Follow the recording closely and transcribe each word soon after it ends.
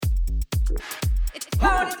It's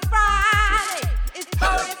bonus Friday. It's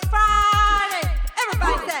bonus Friday.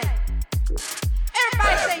 Everybody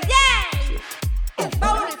say yay. It's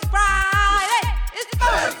bonus Friday. It's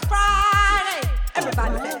bonus Friday.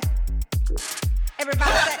 Everybody say.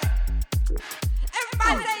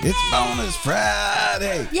 It's bonus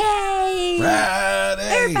Friday. Yay. Friday.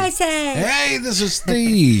 Everybody say. Hey, this is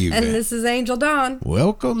Steve. And this is Angel Dawn.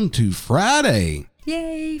 Welcome to Friday.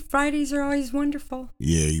 Yay. Fridays are always wonderful.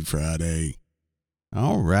 Yay, Friday.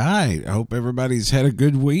 All right. I hope everybody's had a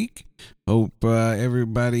good week. Hope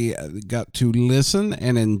everybody got to listen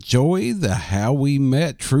and enjoy the How We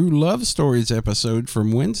Met True Love Stories episode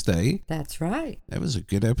from Wednesday. That's right. That was a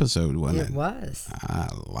good episode, wasn't it? It was. I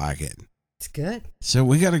like it. It's good. So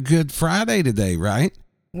we got a good Friday today, right?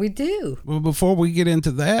 We do. Well, before we get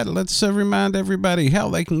into that, let's remind everybody how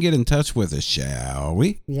they can get in touch with us, shall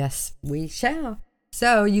we? Yes, we shall.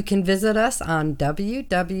 So you can visit us on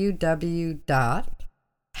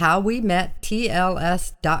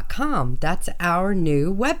www.howwemettls.com. That's our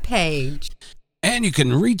new webpage. And you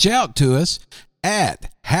can reach out to us at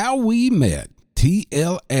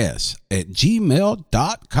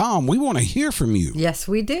howwemettls@gmail.com. We want to hear from you. Yes,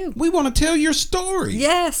 we do. We want to tell your story.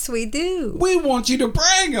 Yes, we do. We want you to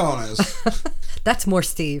brag on us. That's more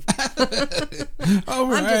Steve. All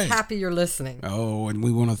right. I'm just happy you're listening. Oh, and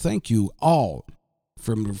we want to thank you all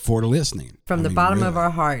for listening. From the bottom of our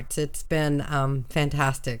hearts. It's been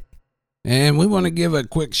fantastic. And we want to give a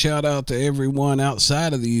quick shout out to everyone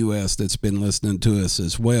outside of the U.S. that's been listening to us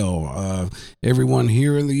as well. Everyone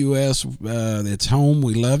here in the U.S. That's home,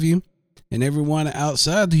 we love you. And everyone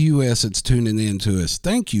outside the U.S. that's tuning in to us,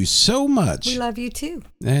 thank you so much. We love you too.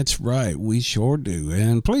 That's right. We sure do.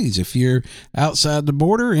 And please, if you're outside the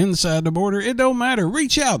border, inside the border, it don't matter.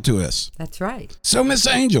 Reach out to us. That's right. So, Miss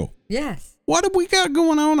Angel. Yes. What have we got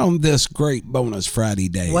going on this great bonus Friday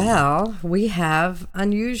day? Well, we have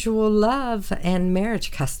unusual love and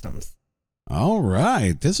marriage customs. All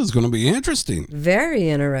right. This is going to be interesting. Very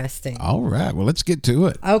interesting. All right. Well, let's get to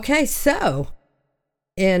it. Okay, so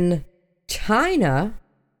in China,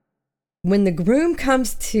 when the groom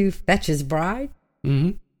comes to fetch his bride,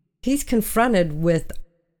 he's confronted with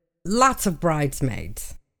lots of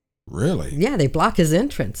bridesmaids. Really? Yeah, they block his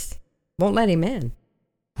entrance. Won't let him in.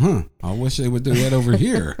 I wish they would do that over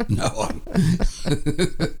here. No.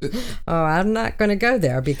 Oh, I'm not going to go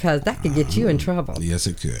there because that could get you in trouble. Yes,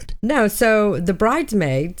 it could. No, so the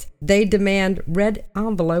bridesmaids, they demand red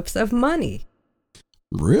envelopes of money.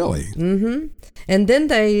 Really? Mm-hmm. And then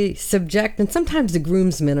they subject, and sometimes the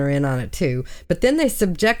groomsmen are in on it too, but then they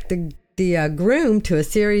subject the groom to a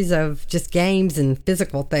series of just games and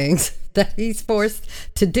physical things that he's forced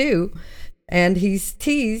to do. And he's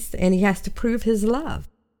teased and he has to prove his love.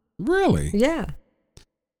 Really? Yeah.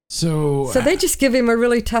 So they just give him a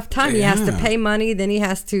really tough time. He has to Yeah. pay money, then he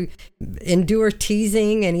has to endure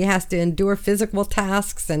teasing, and he has to endure physical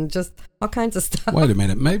tasks and just all kinds of stuff. Wait a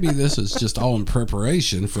minute. Maybe this is just all in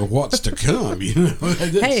preparation for what's to come. You know?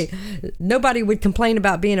 Hey, nobody would complain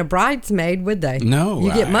about being a bridesmaid, would they? No.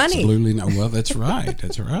 You get money. Absolutely no. Well, that's right.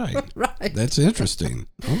 That's right. Right. That's interesting.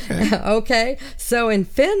 Okay. Okay. So in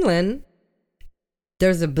Finland,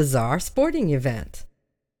 there's a bizarre sporting event.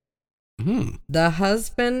 The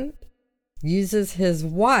husband uses his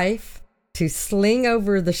wife to sling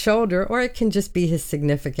over the shoulder, or it can just be his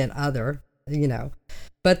significant other,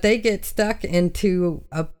 but they get stuck into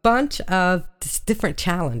a bunch of different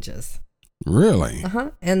challenges. Really?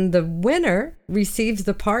 And the winner receives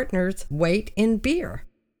the partner's weight in beer.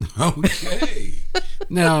 Okay.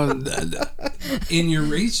 Now, in your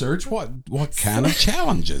research, what kind of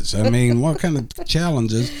challenges? I mean, what kind of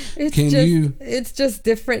challenges you? It's just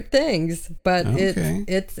different things, but Okay.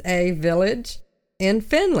 it's a village in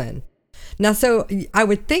Finland. Now, so I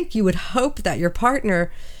would think you would hope that your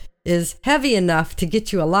partner is heavy enough to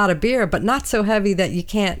get you a lot of beer, but not so heavy that you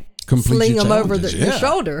can't sling them over your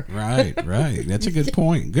shoulder. Right. That's a good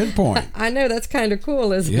point. Good point. I know, that's kind of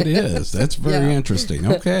cool, isn't it? It is. That's very interesting.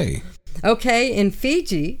 Okay. Okay, in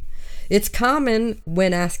Fiji, it's common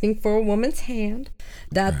when asking for a woman's hand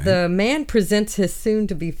that the man presents his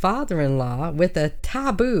soon-to-be father-in-law with a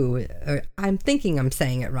taboo. I'm thinking I'm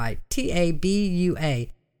saying it right. Tabua.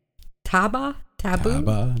 Taboo?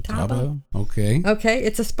 Taba. Okay. Okay,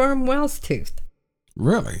 it's a sperm whale's tooth.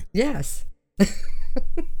 Really? Yes.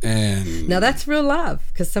 And now that's real love,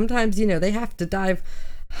 because sometimes, they have to dive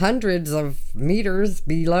hundreds of meters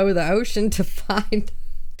below the ocean to find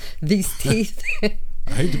these teeth.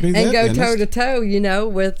 I hate to be that and go dentist. toe to toe,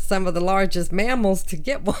 with some of the largest mammals to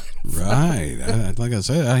get one. Right. Like I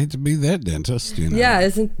said, I hate to be that dentist. Yeah,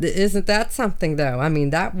 isn't that something though? I mean,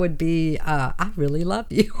 that would be I really love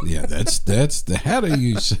you. Yeah, that's how do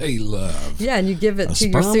you say love? Yeah, and you give it A to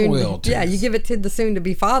your sperm whale you tooth. give it to the soon to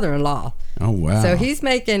be father-in-law. Oh wow. So he's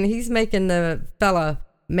making the fella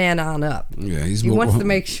man on up. Yeah, he wants to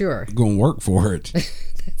make sure. Going to work for it.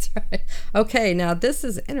 That's right. Okay, now this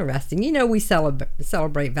is interesting. We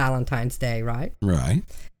celebrate Valentine's Day, right? Right.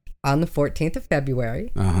 On the 14th of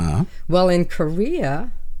February. Uh-huh. Well, in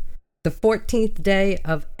Korea, the 14th day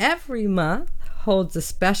of every month holds a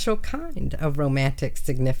special kind of romantic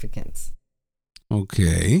significance.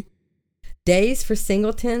 Okay. Days for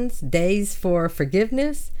singletons, days for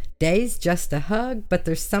forgiveness, days just a hug, but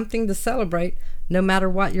there's something to celebrate no matter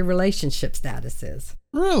what your relationship status is.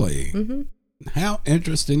 Really? Mm-hmm. How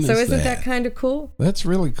interesting is that? So isn't that kind of cool? That's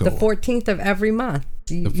really cool. The 14th of every month.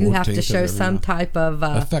 You have to show some type of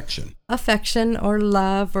affection or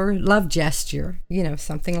love gesture,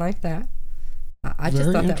 something like that. I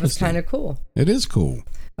just thought that was kind of cool. It is cool.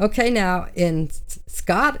 Okay, now in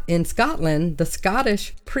Scotland, the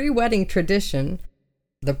Scottish pre-wedding tradition,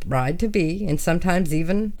 the bride-to-be and sometimes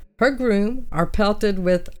even her groom are pelted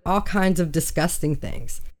with all kinds of disgusting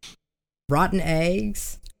things. Rotten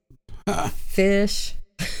eggs, fish,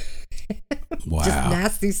 wow, just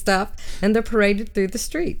nasty stuff, and they're paraded through the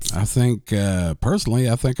streets. I think, personally,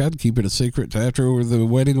 I'd keep it a secret after the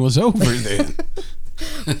wedding was over then.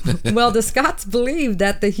 Well, the Scots believe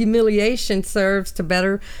that the humiliation serves to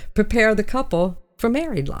better prepare the couple for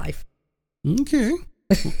married life. Okay.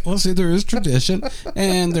 Well, see, there is tradition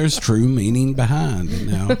and there's true meaning behind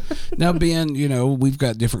it now being, we've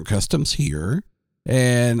got different customs here.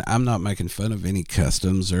 And I'm not making fun of any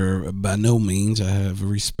customs, or by no means. I have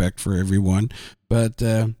respect for everyone, but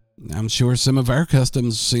I'm sure some of our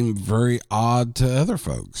customs seem very odd to other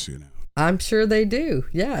folks. I'm sure they do.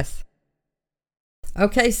 Yes.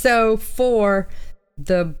 Okay, so for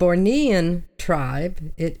the Bornean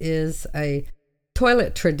tribe, it is a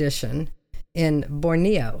toilet tradition in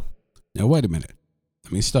Borneo. Now, wait a minute.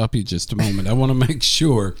 Let me stop you just a moment. I want to make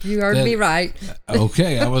sure. You heard me right.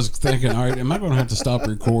 Okay, I was thinking, all right, am I going to have to stop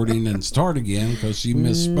recording and start again because you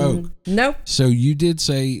misspoke? Nope. So you did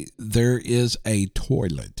say there is a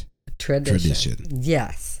toilet tradition.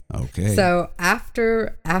 Yes. Okay. So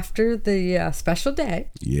after the special day,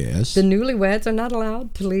 yes, the newlyweds are not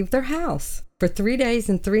allowed to leave their house for 3 days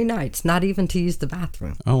and 3 nights, not even to use the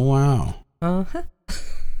bathroom. Oh, wow. Uh-huh.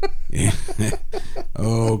 Yeah.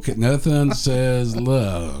 Okay, nothing says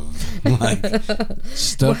love like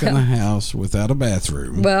stuck in the house without a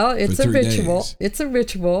bathroom. Well, it's for a 3 ritual. days. It's a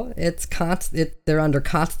ritual. It's they're under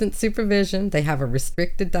constant supervision. They have a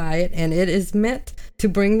restricted diet, and it is meant to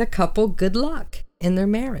bring the couple good luck in their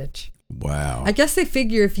marriage. Wow. I guess they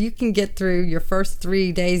figure if you can get through your first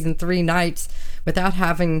 3 days and 3 nights without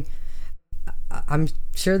having, I'm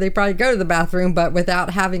sure they probably go to the bathroom, but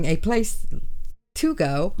without having a place to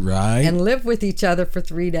go and live with each other for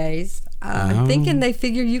 3 days. I'm thinking they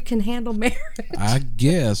figure you can handle marriage. I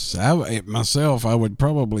guess I would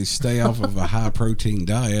probably stay off of a high protein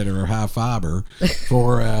diet or high fiber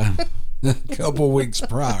for a couple weeks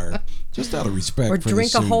prior, just out of respect. Or for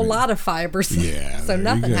drink a whole lot lot of fibers. Yeah, so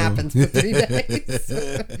nothing happens for 3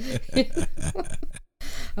 days.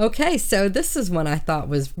 Okay, so this is one I thought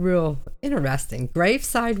was real interesting.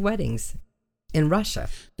 Graveside weddings in Russia.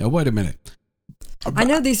 Now wait a minute. I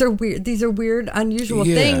know these are weird. These are weird, unusual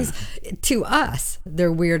things to us.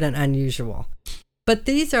 They're weird and unusual, but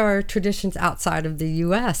these are traditions outside of the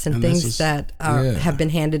U.S. and things that have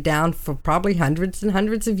been handed down for probably hundreds and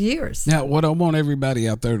hundreds of years. Now, what I want everybody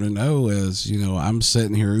out there to know is, I'm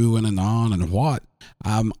sitting here oohing and on and what.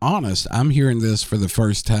 I'm honest. I'm hearing this for the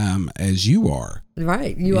first time as you are.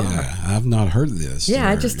 Right, you are. I've not heard this. Yeah,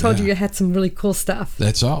 I just told you had some really cool stuff.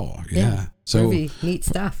 That's all. Yeah. So really neat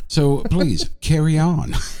stuff. So please carry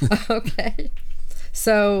on. Okay.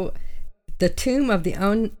 So the tomb of the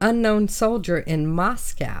unknown soldier in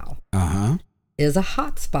Moscow is a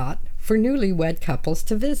hot spot for newlywed couples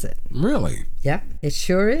to visit. Really? Yep, it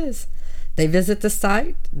sure is. They visit the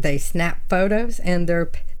site, they snap photos, and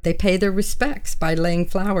they pay their respects by laying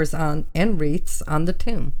flowers on and wreaths on the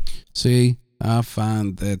tomb. See, I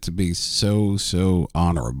find that to be so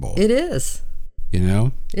honorable. It is.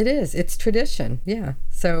 It is. It's tradition. Yeah.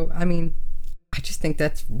 So, I mean, I just think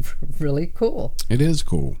that's really cool. It is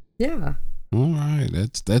cool. Yeah. All right.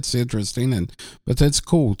 That's interesting. But that's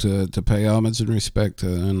cool to pay homage and respect to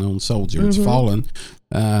an unknown soldier. It's fallen,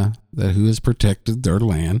 who has protected their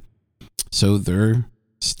land. So they're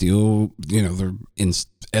still, they're in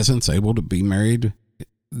essence able to be married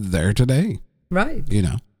there today. Right. You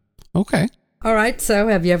know. Okay. All right. So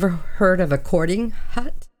have you ever heard of a courting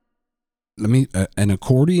hut? An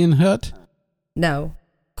accordion hut? No.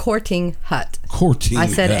 Courting hut. Courting I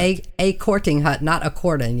said hut. a courting hut, not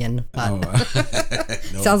accordion hut.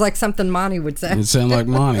 No. Sounds like something Monty would say. It sounds like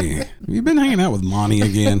Monty. You've been hanging out with Monty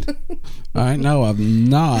again. All right. No, I've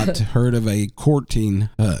not heard of a courting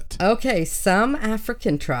hut. Okay, some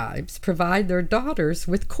African tribes provide their daughters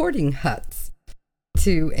with courting huts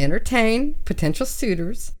to entertain potential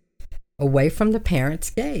suitors away from the parents'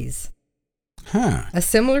 gaze. Huh. A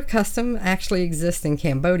similar custom actually exists in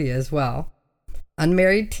Cambodia as well.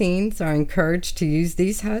 Unmarried teens are encouraged to use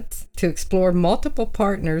these huts to explore multiple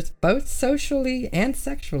partners, both socially and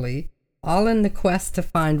sexually, all in the quest to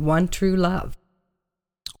find one true love.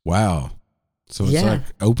 Wow. So it's like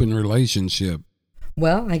open relationship.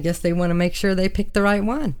 Well, I guess they want to make sure they pick the right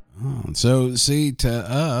one. Oh, so see, to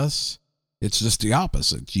us, it's just the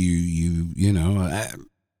opposite. You know,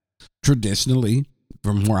 traditionally,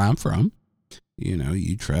 from where I'm from, you know,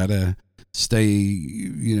 you try to stay,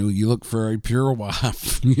 you know, you look for a pure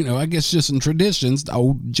wife, you know, I guess just in traditions,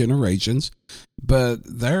 old generations, but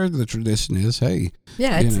there the tradition is, hey.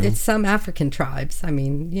 Yeah, it's some African tribes. I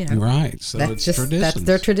mean, you know. Right. So it's tradition. That's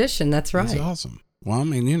their tradition. That's right. That's awesome. Well, I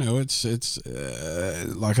mean, you know, it's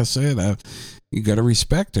like I said, you got to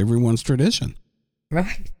respect everyone's tradition.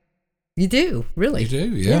 Right. You do, really. You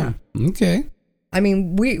do, yeah. Okay. I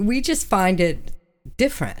mean, we just find it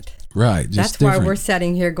different. Right. That's why we're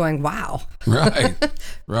sitting here going, wow. Right.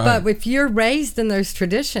 Right. But if you're raised in those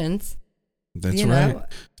traditions, that's right.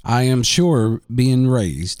 I am sure being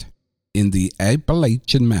raised in the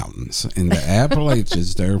Appalachian Mountains, in the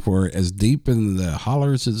Appalachians, therefore, as deep in the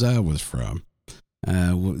hollers as I was from,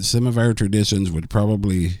 some of our traditions would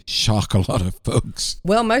probably shock a lot of folks.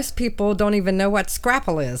 Well, most people don't even know what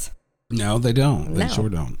scrapple is. No, they don't. They No. sure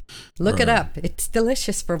don't. Look it up. It's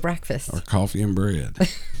delicious for breakfast. Or coffee and bread.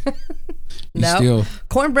 No,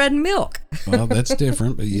 cornbread and milk. Well, that's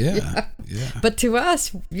different, but yeah. But to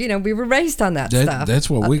us, you know, we were raised on that stuff. That's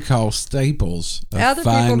what we call staples of Other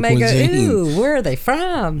fine people may cuisine. go, ooh, where are they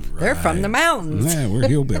from? Right. They're from the mountains. Yeah, we're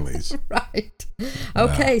hillbillies. Right.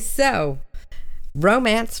 Okay, so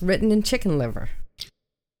romance written in chicken liver.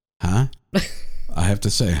 Huh? I have to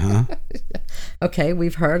say, huh? Okay,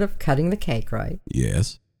 we've heard of cutting the cake, right?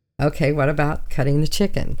 Yes. Okay, what about cutting the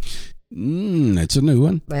chicken? That's a new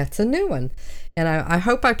one. That's a new one. And I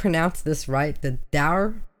hope I pronounced this right. The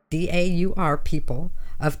Daur, D-A-U-R people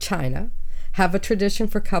of China have a tradition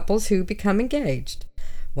for couples who become engaged.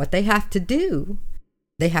 What they have to do,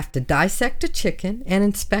 they have to dissect a chicken and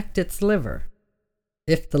inspect its liver.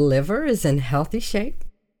 If the liver is in healthy shape,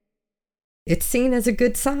 it's seen as a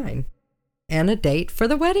good sign, and a date for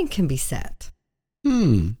the wedding can be set.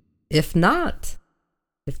 If not,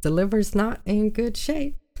 if the liver's not in good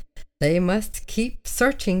shape, they must keep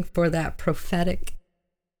searching for that prophetic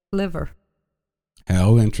liver.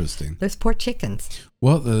 How interesting. Those poor chickens.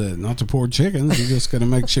 Well, not the poor chickens. You just got to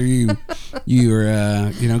make sure you're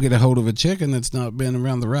get a hold of a chicken that's not been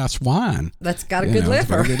around the rice wine. That's got a good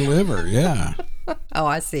liver. It's got a good liver, yeah. Oh,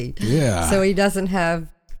 I see. Yeah. So he doesn't have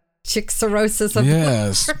chick cirrhosis of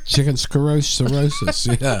yes, chicken cirrhosis.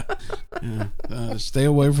 Yeah. Stay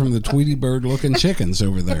away from the Tweety Bird looking chickens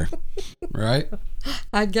over there. Right?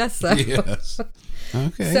 I guess so. Yes.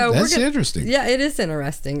 Okay. So that's interesting. Yeah, it is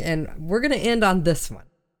interesting. And we're going to end on this one.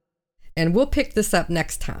 And we'll pick this up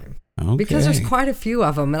next time. Okay. Because there's quite a few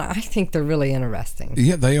of them, and I think they're really interesting.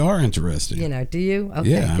 Yeah, they are interesting. You know, do you? Okay,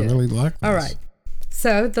 yeah, good. I really like this. All right.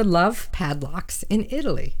 So, the love padlocks in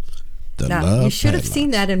Italy. Now, you should have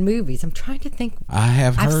seen that in movies. I'm trying to think. I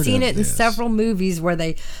have heard I've seen of it this. in several movies where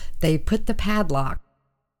they put the padlock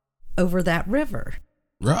over that river.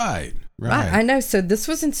 Right. I know. So this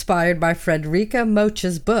was inspired by Frederica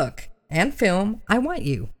Mocha's book and film, I Want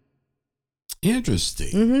You.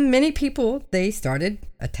 Interesting. Many people, they started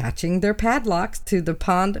attaching their padlocks to the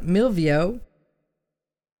Pond Milvio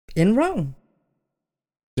in Rome.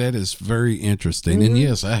 That is very interesting. And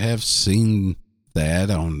yes, I have seen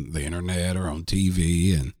that on the internet or on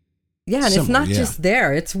TV. And it's not just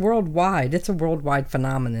there. It's worldwide. It's a worldwide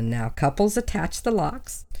phenomenon now. Couples attach the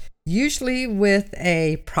locks, usually with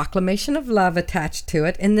a proclamation of love attached to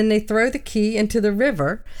it, and then they throw the key into the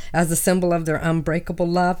river as a symbol of their unbreakable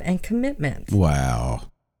love and commitment. Wow.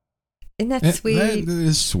 Isn't that sweet? That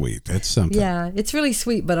is sweet. That's something. Yeah, it's really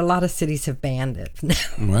sweet, but a lot of cities have banned it now.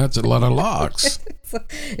 Well, that's a lot of locks.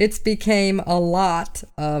 It's became a lot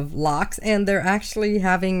of locks, and they're actually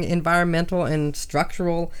having environmental and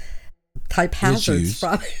structural type hazards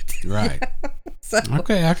from it. Right. So,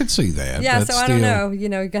 Okay, I could see that. yeah, but so I don't know. You're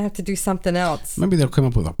going to have to do something else. Maybe they'll come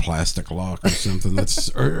up with a plastic lock or something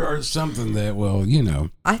or something that will,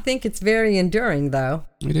 I think it's very enduring, though.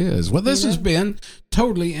 It is. Well, this has been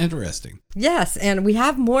totally interesting. Yes, and we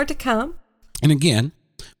have more to come. And again,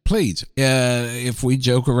 please, if we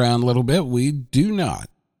joke around a little bit, we do not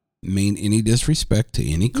mean any disrespect to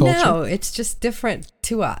any culture. No, it's just different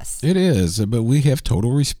to us. It is, but we have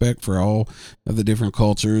total respect for all of the different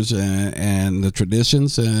cultures and the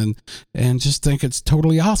traditions, and just think it's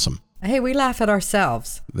totally awesome. Hey, we laugh at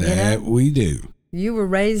ourselves. That we do. You were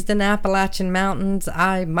raised in the Appalachian Mountains.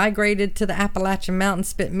 I migrated to the Appalachian Mountains,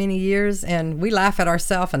 spent many years, and we laugh at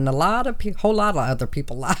ourselves, and whole lot of other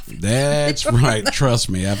people laugh. That's right. Trust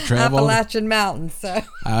me, I've traveled Appalachian Mountains. So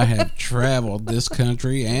I have traveled this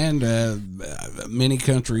country and many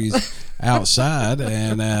countries outside,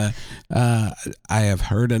 and I have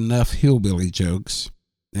heard enough hillbilly jokes.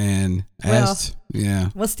 And asked,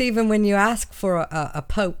 Well, Stephen, when you ask for a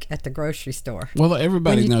poke at the grocery store, well,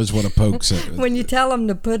 everybody knows what a poke's. When you tell them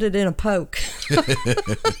to put it in a poke,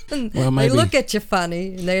 well, maybe they look at you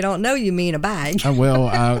funny, and they don't know you mean a bag. Well,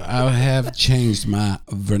 I have changed my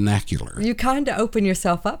vernacular. You kind of open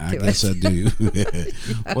yourself up to it. I guess I do.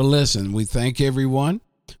 Well, listen, we thank everyone.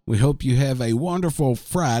 We hope you have a wonderful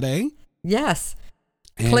Friday. Yes.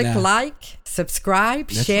 And, click like,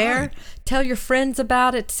 subscribe, share, right. Tell your friends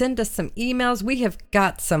about it, send us some emails. We have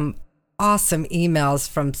got some awesome emails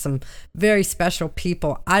from some very special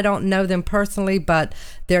people. I don't know them personally, but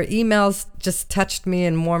their emails just touched me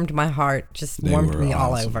and warmed my heart, warmed me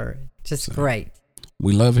all over. Just great.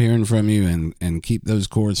 We love hearing from you and keep those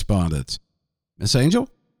correspondence. Miss Angel,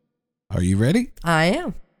 are you ready? I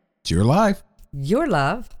am. It's your life. Your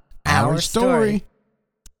love, Our story.